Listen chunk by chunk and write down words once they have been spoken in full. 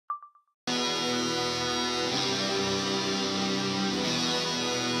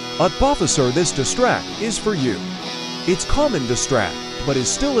Officer, this distrack is for you. It's common distrack, but is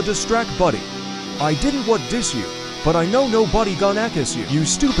still a distrack buddy. I didn't want diss you, but I know nobody gonna kiss you, you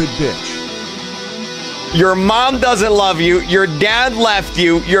stupid bitch. Your mom doesn't love you, your dad left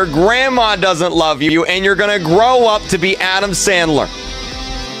you, your grandma doesn't love you, and you're gonna grow up to be Adam Sandler.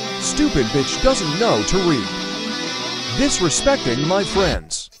 Stupid bitch doesn't know to read. Disrespecting my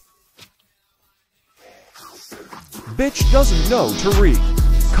friends. Bitch doesn't know to read.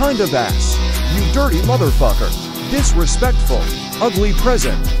 Kind of ass. You dirty motherfucker. Disrespectful. Ugly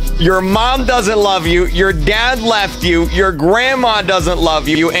present. Your mom doesn't love you, your dad left you, your grandma doesn't love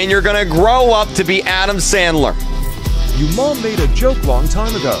you, and you're gonna grow up to be Adam Sandler. You mom made a joke long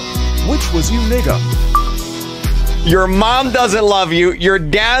time ago. Which was you nigga? Your mom doesn't love you, your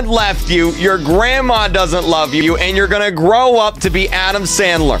dad left you, your grandma doesn't love you, and you're gonna grow up to be Adam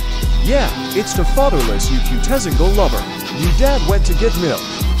Sandler. Yeah, it's the fatherless you cutezingle lover. Your dad went to get milk.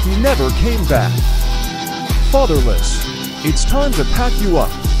 He never came back. Fatherless. It's time to pack you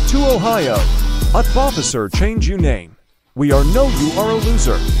up. To Ohio. Officer, change you name. We are know you are a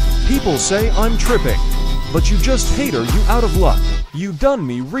loser. People say I'm tripping. But you just hater, you out of luck. You done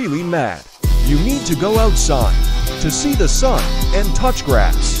me really mad. You need to go outside. To see the sun and touch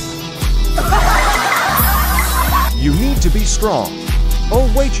grass. You need to be strong.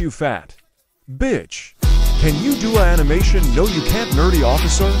 Oh wait, you fat bitch. Can you do a animation? No you can't, nerdy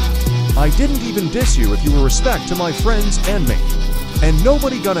officer. I didn't even diss you if you were respect to my friends and me. And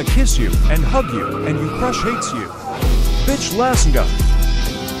nobody gonna kiss you and hug you and you crush hates you. Bitch Lasenga.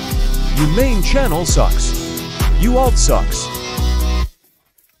 You main channel sucks. You alt sucks.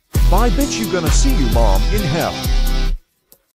 Bye bitch, you gonna see you mom in hell.